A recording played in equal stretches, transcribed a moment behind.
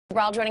We're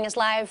all joining us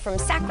live from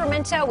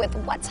Sacramento with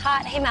What's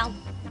Hot. Hey, Mel.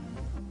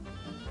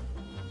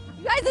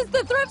 You guys, it's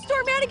the Thrift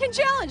Store Mannequin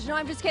Challenge. No,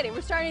 I'm just kidding. We're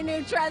starting a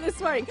new trend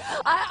this morning.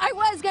 I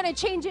was going to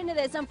change into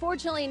this.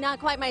 Unfortunately, not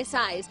quite my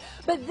size.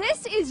 But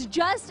this is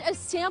just a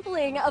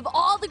sampling of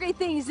all the great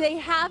things they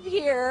have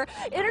here.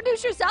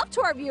 Introduce yourself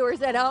to our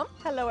viewers at home.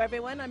 Hello,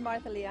 everyone. I'm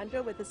Martha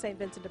Leandro with the St.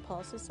 Vincent de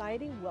Paul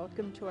Society.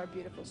 Welcome to our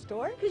beautiful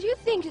store. Because you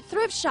think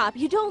thrift shop,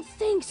 you don't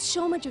think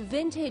so much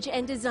vintage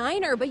and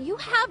designer, but you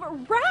have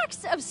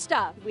racks of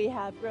stuff. We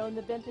have grown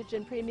the vintage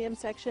and premium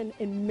section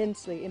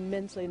immensely,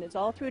 and it's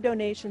all through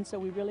donations, so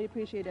we really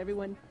appreciate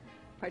everyone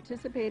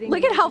participating.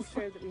 Look at how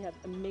sure that we have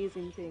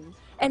amazing things.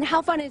 And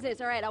how fun is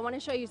this? All right, I want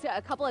to show you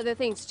a couple other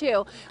things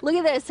too. Look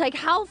at this, like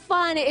how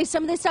fun is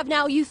some of this stuff.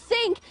 Now you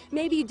think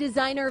maybe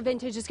designer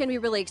vintage is going to be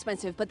really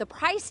expensive, but the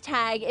price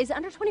tag is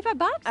under 25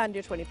 bucks?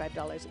 Under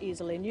 $25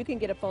 easily, and you can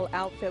get a full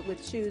outfit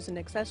with shoes and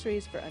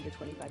accessories for under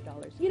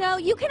 $25. You know,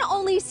 you can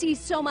only see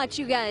so much,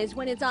 you guys,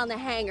 when it's on the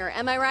hanger.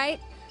 Am I right?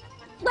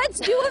 Let's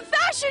do a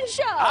fashion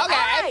show. Okay,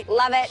 all right,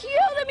 love it. Cue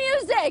the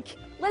music.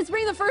 Let's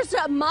bring the first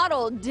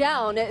model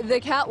down the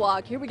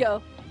catwalk. Here we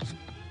go.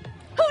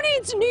 Who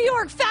needs New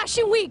York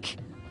Fashion Week?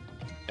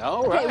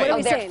 All right. Okay, what are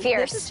we they're saying?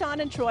 fierce. This is Sean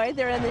and Troy.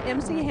 They're in the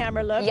MC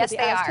Hammer look Yes, with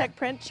the they Aztec are.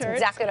 print That's shirts.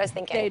 exactly what I was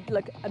thinking. They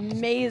look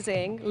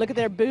amazing. Look at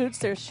their boots,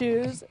 their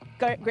shoes,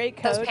 great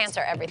coats. Those pants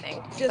are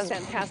everything. Just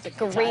fantastic.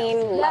 Green,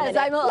 styles. loving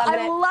Yes, it.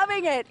 I'm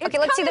loving it. It's Okay,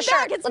 let's see the coming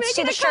back. shirt. It's Let's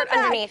see making the a shirt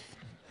comeback.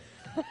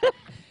 underneath.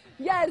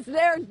 Yes,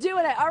 they're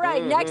doing it. All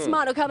right, next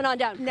model coming on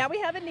down. Now we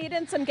have Anita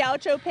in some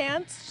gaucho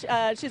pants.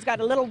 She's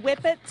got a little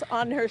whippet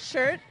on her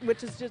shirt,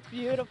 which is just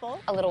beautiful.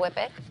 A little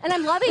whippet. And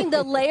I'm loving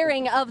the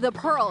layering of the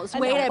pearls.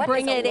 Way to What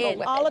bring is a it little in.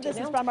 whippet? All of Do you this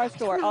is know? from our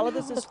store. All of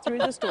this is through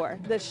the store.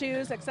 The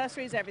shoes,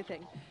 accessories,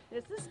 everything.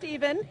 This is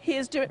Steven. He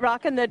is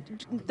rocking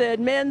the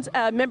men's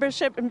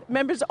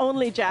members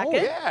only jacket.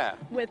 Oh, yeah.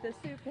 With the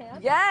suit pants.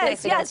 Yes,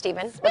 Nicely done, yes.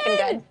 Stephen. Spin. Looking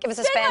good. Give us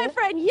a Spin, spin. my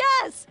friend.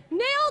 Yes,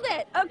 nailed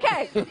it.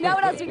 Okay, now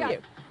what else we got?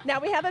 Now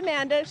we have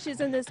Amanda.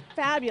 She's in this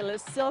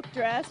fabulous silk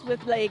dress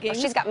with leggings.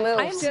 She's got moves.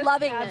 I'm Just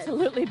loving this.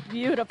 absolutely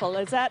beautiful.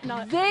 Is that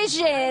not?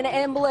 Vision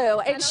in blue,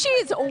 and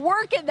she's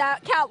working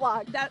that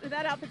catwalk.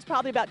 That outfit's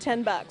probably about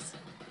 $10.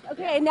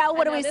 Okay, now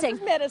what do we This sing?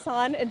 is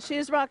Medicine, and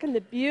she's rocking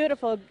the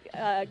beautiful,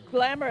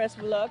 glamorous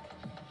look.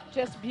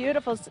 Just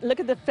beautiful. Look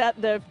at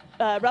the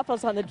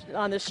ruffles on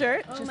the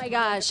shirt. Oh Just my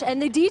gosh,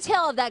 and the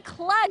detail of that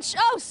clutch.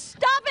 Oh,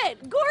 stop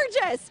it.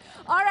 Gorgeous.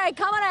 All right,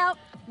 coming out.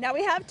 Now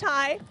we have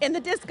Ty in the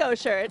disco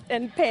shirt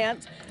and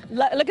pants.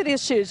 Look at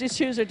these shoes. These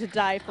shoes are to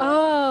die for.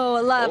 Oh,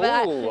 love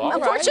it. Ooh, all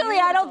Unfortunately,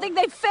 I don't think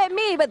they fit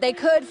me, but they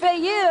could fit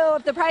you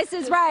if the price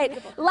is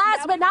right.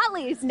 Last but not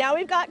least. Now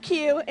we've got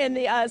Q in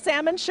the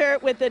salmon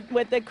shirt with the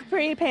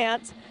capri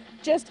pants.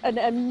 Just an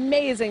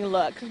amazing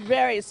look.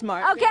 Very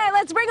smart. Okay,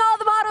 let's bring all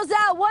the models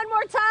out one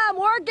more time.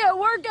 Work it,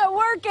 work it,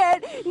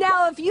 work it.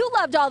 Now, if you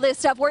loved all this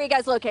stuff, where are you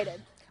guys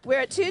located?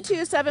 We're at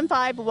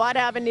 2275 Watt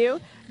Avenue,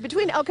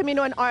 between El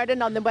Camino and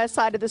Arden on the west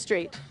side of the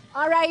street.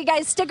 All right, you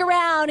guys, stick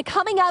around.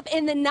 Coming up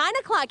in the 9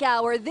 o'clock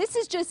hour, this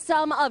is just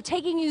some of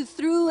taking you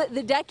through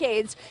the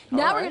decades.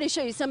 Now we're going to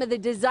show you some of the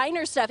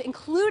designer stuff,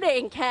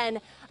 including,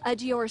 Ken, a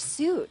Dior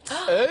suit.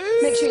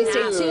 Make sure you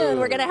stay tuned.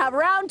 We're going to have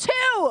round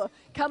 2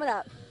 coming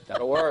up.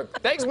 That'll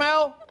work. Thanks,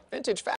 Mel. Vintage fashion.